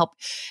then I'm going to help.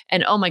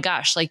 And oh my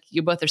gosh, like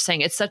you both are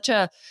saying, it's such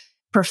a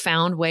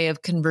profound way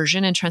of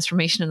conversion and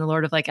transformation in the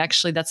Lord of like,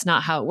 actually, that's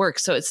not how it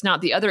works. So it's not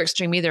the other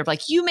extreme either of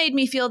like, you made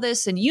me feel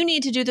this and you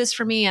need to do this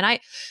for me.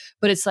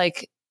 But it's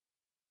like,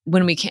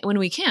 when we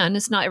can,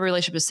 it's not every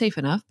relationship is safe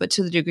enough, but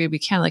to the degree we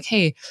can, like,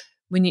 hey,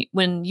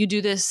 when you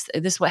do this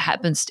is what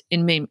happens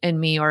in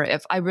me. Or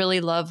if I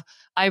really love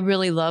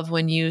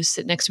when you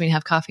sit next to me and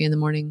have coffee in the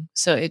morning.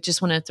 So I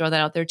just want to throw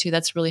that out there too.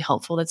 That's really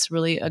helpful. That's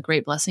really a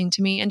great blessing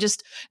to me. And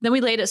just then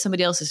we lay it at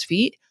somebody else's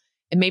feet,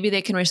 and maybe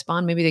they can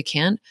respond, maybe they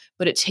can't,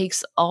 but it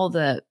takes all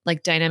the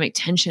like dynamic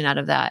tension out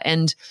of that,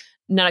 and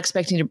not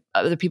expecting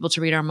other people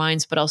to read our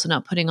minds, but also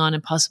not putting on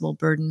impossible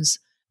burdens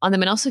on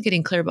them, and also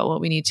getting clear about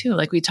what we need too.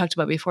 Like we talked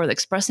about before,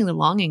 expressing the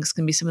longings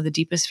can be some of the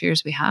deepest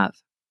fears we have.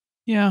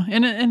 Yeah.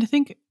 And I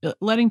think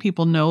letting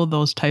people know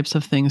those types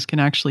of things can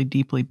actually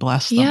deeply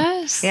bless them.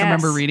 Yes. I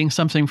remember reading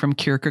something from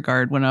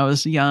Kierkegaard when I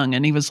was young,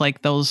 and he was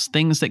like, those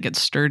things that get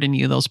stirred in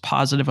you, those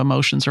positive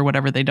emotions or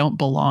whatever, they don't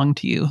belong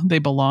to you. They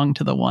belong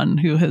to the one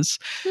who has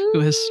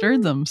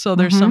stirred them. So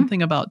there's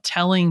something about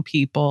telling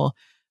people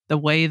the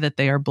way that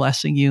they are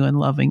blessing you and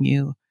loving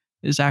you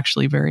is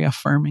actually very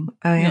affirming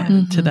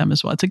to them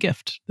as well. It's a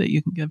gift that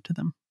you can give to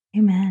them.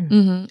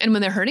 Amen. And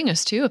when they're hurting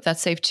us too, if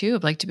that's safe too,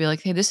 of like to be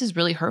like, hey, this is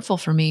really hurtful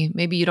for me.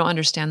 Maybe you don't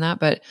understand that,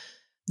 but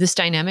this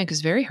dynamic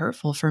is very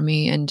hurtful for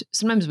me. And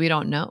sometimes we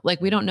don't know,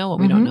 like we don't know what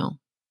we don't know.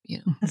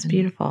 That's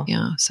beautiful.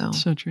 Yeah. So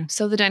true.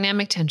 So the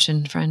dynamic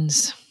tension,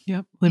 friends.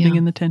 Yep. Living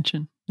in the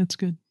tension. That's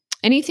good.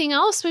 Anything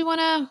else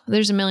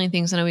there's a million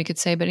things I know we could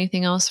say, but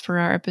anything else for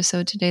our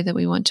episode today that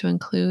we want to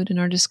include in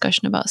our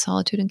discussion about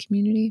solitude and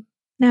community?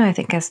 No, I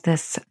think as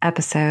this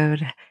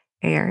episode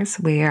airs,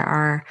 we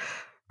are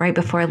right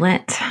before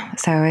Lent.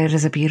 So it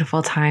is a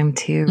beautiful time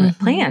to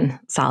plan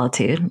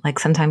solitude. Like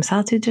sometimes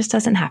solitude just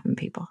doesn't happen,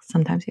 people.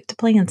 Sometimes you have to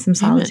plan some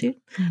solitude,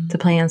 to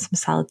plan some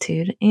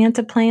solitude, and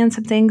to plan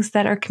some things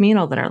that are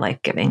communal, that are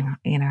life-giving.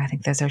 I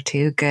think those are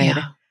two good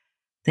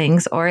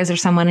things. Or is there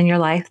someone in your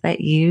life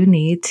that you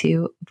need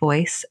to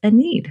voice a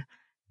need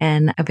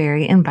in a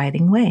very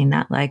inviting way?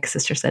 Not like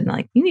Sister said,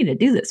 like, you need to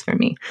do this for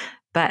me.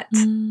 But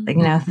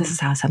this is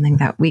how something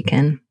that we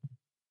can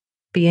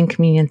be in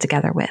communion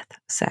together with.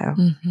 So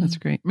that's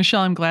great.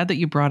 Michelle, I'm glad that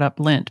you brought up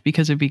Lent,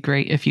 because it'd be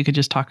great if you could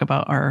just talk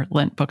about our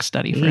Lent book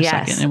study for a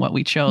second and what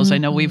we chose. I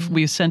know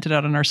we've sent it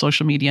out on our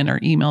social media and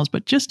our emails,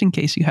 but just in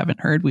case you haven't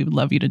heard, we would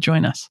love you to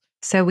join us.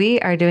 So we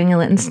are doing a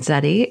Lenten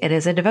study. It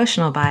is a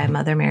devotional by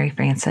Mother Mary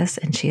Frances,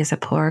 and she is a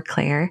Poor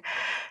Clare.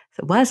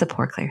 Was a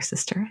Poor Clare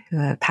sister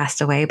who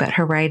passed away, but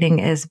her writing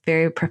is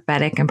very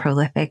prophetic and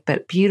prolific,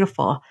 but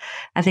beautiful.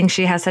 I think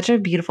she has such a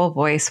beautiful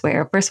voice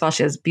where, first of all,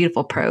 she has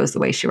beautiful prose. The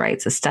way she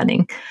writes is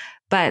stunning,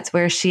 but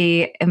where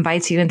she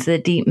invites you into the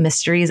deep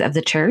mysteries of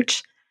the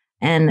church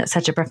in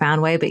such a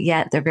profound way, but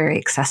yet they're very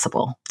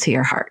accessible to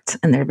your heart,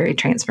 and they're very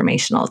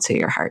transformational to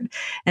your heart.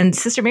 And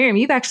Sister Miriam,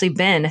 you've actually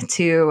been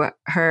to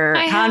her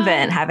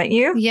convent, haven't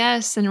you?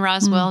 Yes, in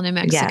Roswell, New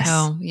Mexico.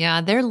 Yes.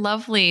 Yeah, they're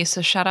lovely.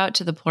 So shout out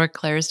to the Poor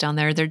Clares down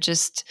there. They're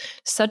just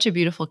such a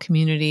beautiful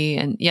community.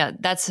 And yeah,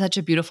 that's such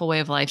a beautiful way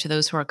of life to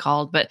those who are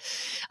called. But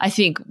I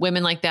think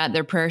women like that,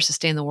 their prayers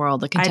sustain the world.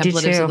 The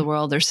contemplatives of the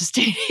world, they're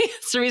sustaining.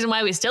 It's the reason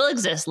why we still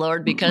exist,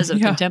 Lord, because of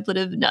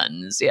contemplative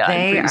nuns. Yeah,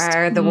 they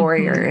are the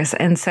warriors.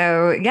 And so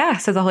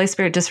the Holy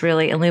Spirit just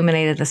really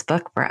illuminated this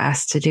book for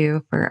us to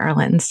do for our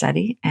Lenten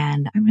study.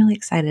 And I'm really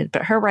excited.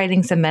 But her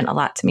writings have meant a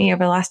lot to me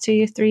over the last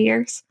 2-3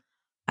 years.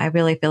 I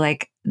really feel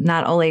like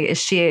not only is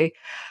she,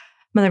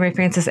 Mother Mary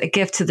Frances, a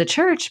gift to the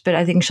church, but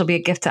I think she'll be a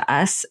gift to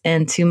us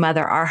and to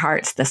mother our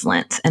hearts this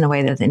Lent in a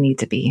way that they need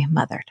to be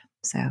mothered.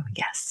 So,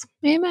 yes.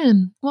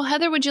 Amen. Well,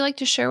 Heather, would you like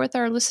to share with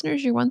our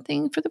listeners your one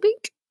thing for the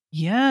week?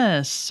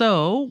 Yes.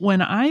 So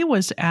when I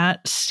was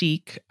at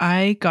Seek,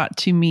 I got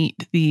to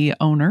meet the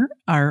owner,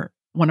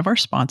 one of our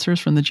sponsors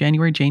from the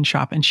January Jane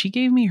shop, and she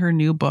gave me her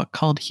new book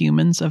called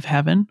Humans of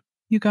Heaven.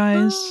 You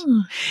guys,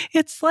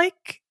 it's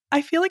like,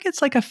 I feel like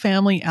it's like a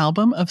family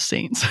album of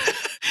saints.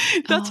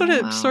 That's what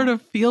it sort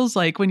of feels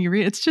like when you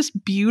read. It's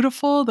just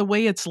beautiful the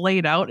way it's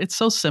laid out. It's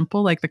so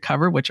simple, like the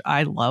cover, which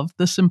I love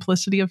the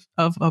simplicity of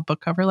a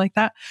book cover like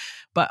that.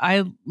 But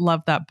I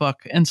love that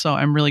book. And so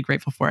I'm really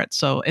grateful for it.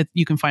 So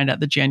you can find it at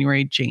the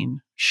January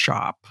Jane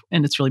shop,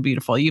 and it's really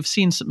beautiful. You've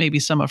seen maybe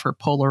some of her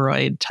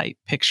Polaroid type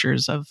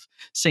pictures of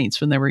saints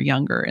when they were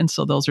younger. And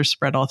so those are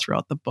spread all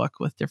throughout the book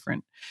with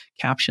different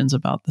captions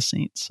about the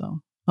saints.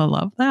 So I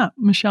love that.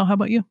 Michelle, how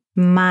about you?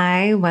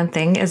 My one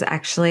thing is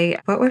actually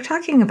what we're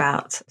talking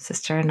about.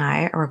 Sister and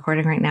I are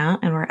recording right now,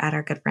 and we're at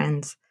our good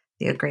friends,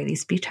 the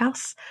O'Grady's Beach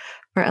House,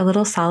 for a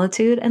little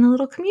solitude and a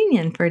little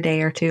communion for a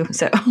day or two.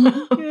 So a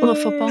little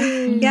football.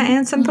 Yeah,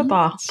 and some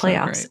football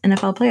playoffs, so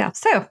NFL playoffs.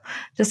 So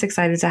just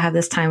excited to have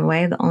this time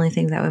away. The only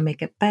thing that would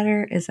make it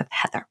better is if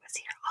Heather was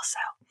here also.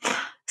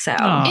 So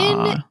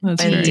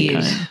that's very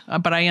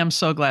kind. But I am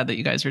so glad that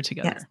you guys are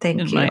together. Yes, thank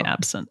you. My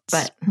absence.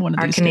 But one of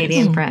our these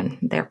Canadian days. friend,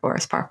 therefore,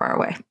 is far, far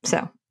away.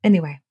 So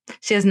anyway,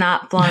 she has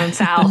not flown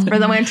south for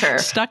the winter.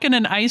 Stuck in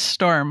an ice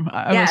storm.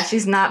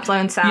 She's not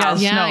flown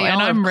south. Yes, no,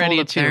 and I'm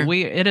ready to. There.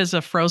 It is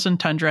a frozen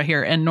tundra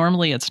here, and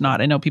normally it's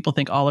not. I know people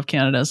think all of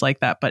Canada is like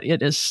that, but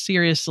it is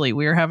seriously.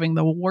 We are having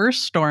the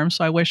worst storm,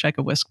 so I wish I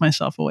could whisk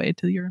myself away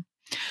to your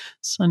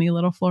sunny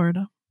little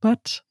Florida,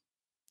 but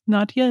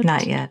not yet.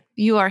 Not yet.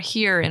 You are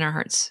here in our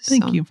hearts.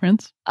 Thank you,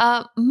 friends.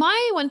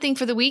 My one thing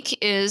for the week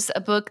is a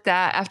book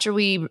that after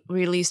we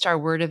released our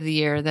word of the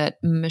year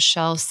that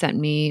Michelle sent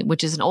me,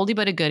 which is an oldie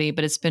but a goodie,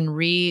 but it's been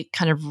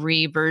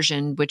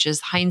reversioned, which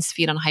is Hind's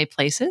Feet on High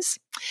Places.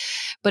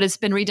 But it's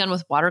been redone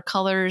with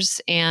watercolors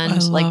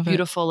and like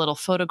beautiful little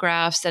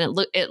photographs. And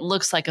it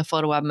looks like a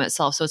photo album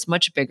itself. So it's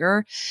much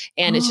bigger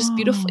and it's just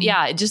beautiful.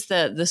 Yeah. It just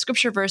the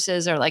scripture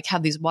verses are like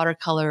have these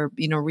watercolor,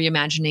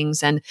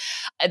 reimaginings. And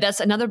that's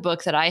another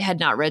book that I had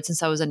not read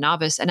since I was a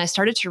novice. And I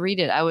started to read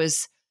it.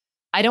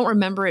 I don't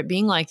remember it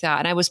being like that.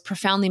 And I was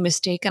profoundly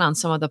mistaken on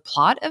some of the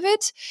plot of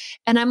it.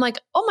 And I'm like,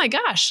 oh my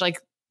gosh, like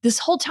this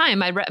whole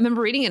time I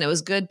remember reading it. It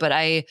was good, but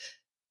I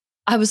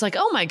was like,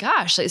 oh my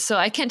gosh. So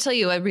I can't tell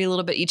you, I read a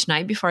little bit each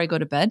night before I go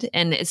to bed.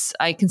 And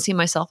I can see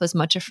myself as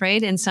much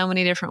afraid in so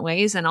many different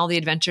ways and all the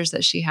adventures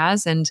that she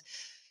has. And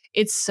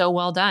it's so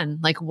well done.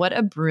 Like what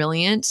a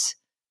brilliant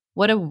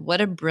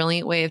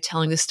way of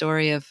telling the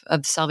story of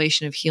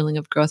salvation, of healing,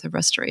 of growth, of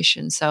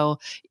restoration. So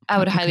I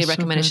would highly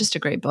recommend. It's just a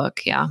great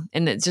book. Yeah.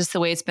 And it's just the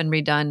way it's been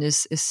redone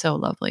is so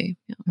lovely.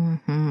 Yeah.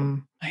 Mm-hmm.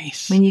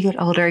 Nice. When you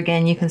get older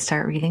again, you can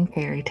start reading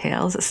fairy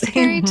tales.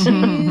 Fairy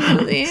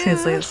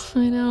tales.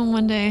 I know.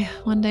 One day.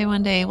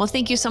 Well,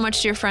 thank you so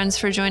much to your friends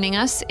for joining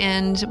us.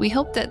 And we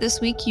hope that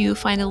this week you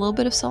find a little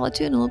bit of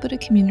solitude and a little bit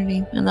of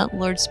community and that the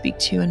Lord speak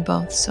to you in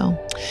both. So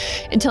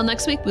until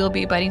next week, we'll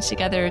be abiding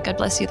together. God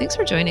bless you. Thanks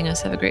for joining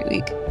us. Have a great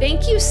week.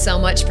 Thank you so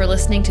much for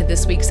listening to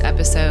this week's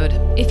episode.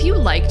 If you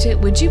liked it,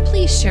 would you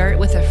please share it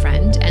with a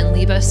friend and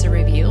leave us a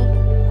review?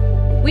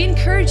 We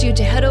encourage you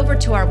to head over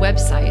to our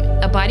website,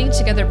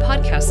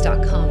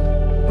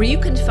 abidingtogetherpodcast.com, where you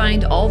can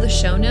find all the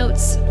show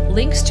notes,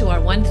 links to our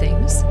One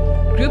Things,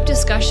 group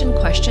discussion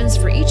questions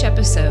for each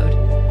episode,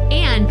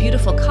 and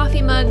beautiful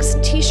coffee mugs,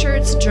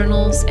 t-shirts,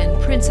 journals, and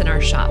prints in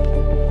our shop.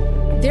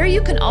 There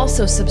you can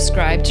also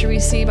subscribe to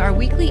receive our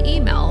weekly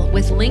email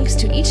with links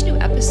to each new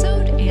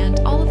episode and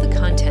all of the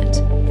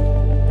content.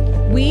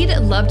 We'd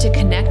love to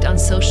connect on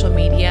social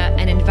media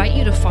and invite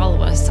you to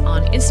follow us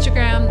on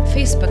Instagram,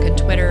 Facebook, and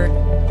Twitter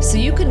so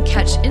you can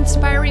catch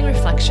inspiring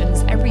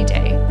reflections every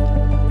day.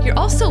 You're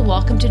also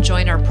welcome to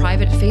join our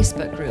private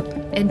Facebook group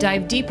and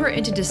dive deeper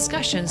into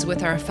discussions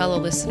with our fellow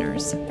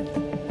listeners.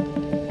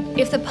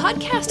 If the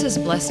podcast has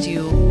blessed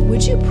you,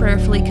 would you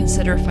prayerfully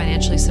consider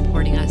financially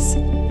supporting us?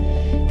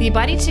 The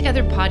Abiding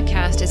Together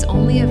podcast is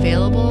only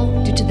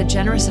available due to the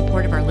generous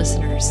support of our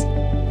listeners.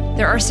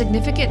 There are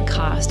significant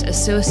costs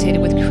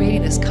associated with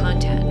creating this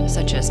content,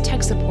 such as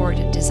tech support,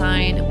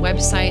 design,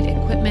 website,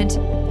 equipment,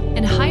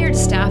 and hired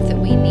staff that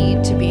we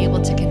need to be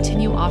able to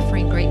continue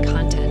offering great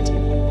content.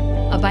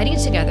 Abiding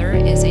Together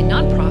is a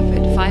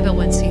nonprofit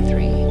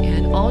 501c3,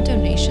 and all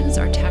donations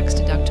are tax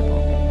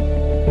deductible.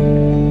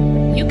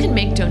 You can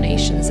make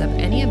donations of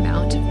any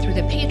amount through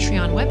the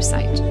Patreon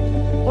website,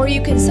 or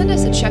you can send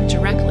us a check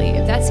directly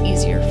if that's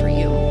easier for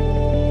you.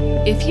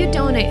 If you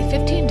donate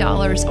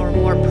 $15 or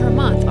more per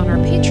month on our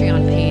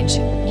Patreon page,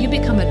 you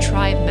become a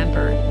tribe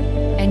member,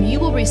 and you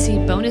will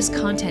receive bonus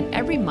content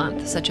every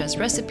month, such as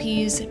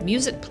recipes,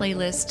 music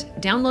playlist,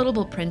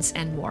 downloadable prints,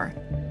 and more.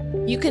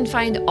 You can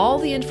find all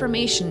the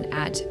information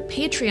at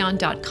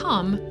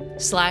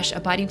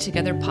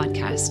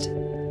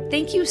patreon.com/abidingtogetherpodcast.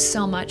 Thank you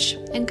so much,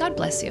 and God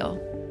bless you.